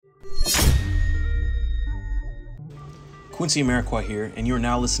Quincy Amarikwa here, and you are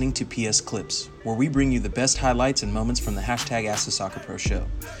now listening to PS Clips, where we bring you the best highlights and moments from the hashtag Ask the Soccer Pro show.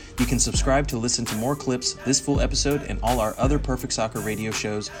 You can subscribe to listen to more clips, this full episode, and all our other Perfect Soccer radio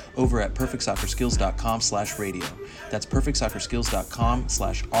shows over at perfectsoccerskills.com/radio. That's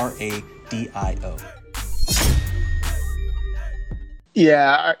perfectsoccerskills.com/RADIO.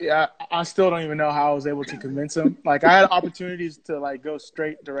 Yeah, I still don't even know how I was able to convince him. Like, I had opportunities to go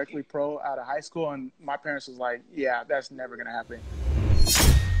straight directly pro out of high school, and my parents was like, "Yeah, that's never gonna happen."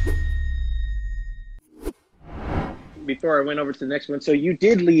 Before I went over to the next one, so you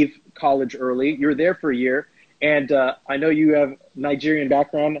did leave college early. You were there for a year, and I know you have Nigerian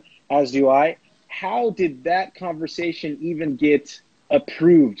background, as do I. How did that conversation even get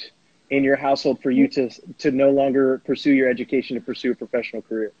approved in your household for you to no longer pursue your education, to pursue a professional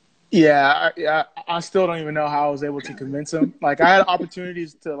career? Yeah, I still don't even know how I was able to convince him. Like, I had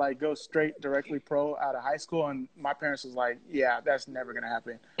opportunities to go straight directly pro out of high school, and my parents was like, "Yeah, that's never gonna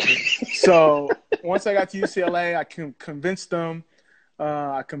happen." So once I got to UCLA, I convinced them.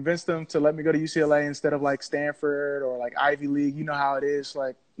 I convinced them to let me go to UCLA instead of Stanford or Ivy League. You know how it is.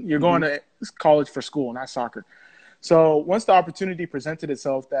 You're going to college for school, not soccer. So once the opportunity presented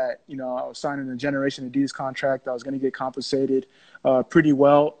itself that, I was signing a Generation Adidas contract, I was going to get compensated pretty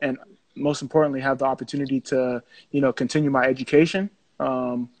well, and most importantly, have the opportunity to, continue my education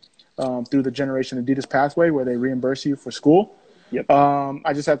through the Generation Adidas pathway where they reimburse you for school. Yep.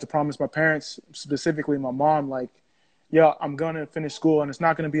 I just have to promise my parents, specifically my mom, I'm going to finish school, and it's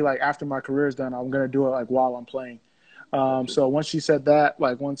not going to be after my career is done. I'm going to do it while I'm playing. So once she said that,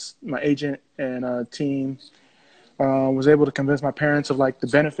 once my agent and team was able to convince my parents of the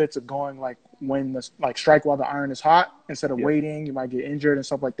benefits of going when the strike while the iron is hot instead of waiting, you might get injured and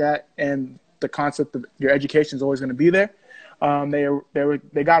stuff like that, and the concept of your education is always going to be there.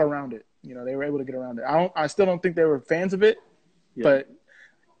 They got around it. They were able to get around it. I still don't think they were fans of it, but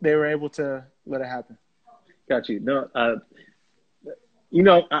they were able to let it happen. Got you. No,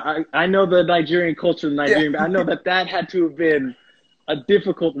 I know the Nigerian culture, I know that had to have been a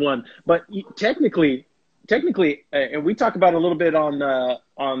difficult one, but technically, and we talk about a little bit on the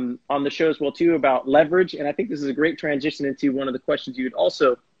show as well too about leverage, and I think this is a great transition into one of the questions you had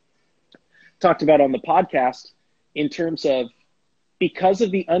also talked about on the podcast in terms of, because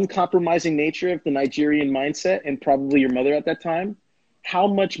of the uncompromising nature of the Nigerian mindset and probably your mother at that time, how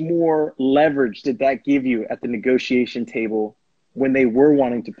much more leverage did that give you at the negotiation table when they were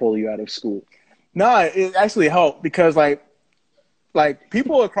wanting to pull you out of school? No, it actually helped because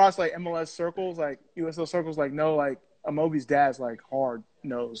people across MLS circles, USL circles, know Amobi's dad's hard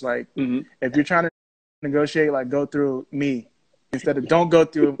nosed. If you're trying to negotiate, go through me instead of don't go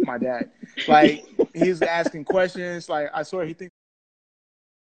through my dad. He's asking questions. I swear he thinks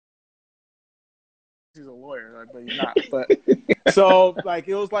he's a lawyer, but he's not. But so it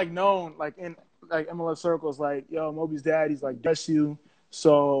was known in MLS circles, yo, Amobi's dad, he's bless you.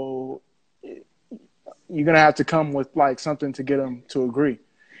 So you're going to have to come with something to get him to agree.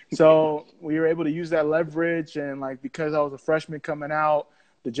 So we were able to use that leverage, and because I was a freshman coming out,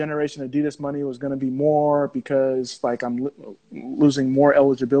 the Generation Adidas money was going to be more because I'm losing more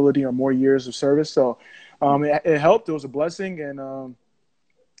eligibility or more years of service. So it helped. It was a blessing, and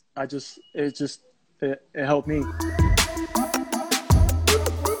it helped me.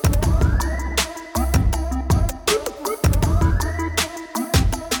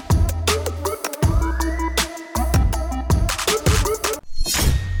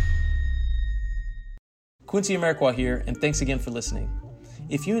 Quincy Amarikwa here, and thanks again for listening.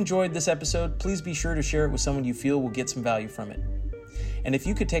 If you enjoyed this episode, please be sure to share it with someone you feel will get some value from it. And if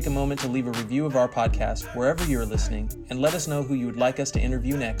you could take a moment to leave a review of our podcast wherever you're listening and let us know who you would like us to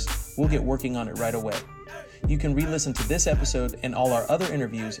interview next, we'll get working on it right away. You can re-listen to this episode and all our other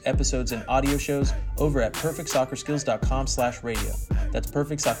interviews, episodes, and audio shows over at perfectsoccerskills.com/radio. That's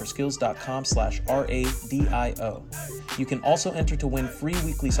perfectsoccerskills.com/RADIO. You can also enter to win free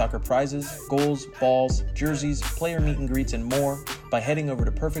weekly soccer prizes, goals, balls, jerseys, player meet and greets, and more by heading over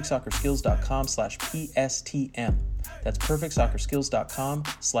to perfectsoccerskills.com/PSTM. That's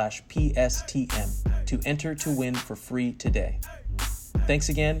perfectsoccerskills.com/PSTM to enter to win for free today. Thanks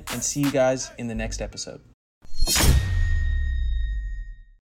again, and see you guys in the next episode.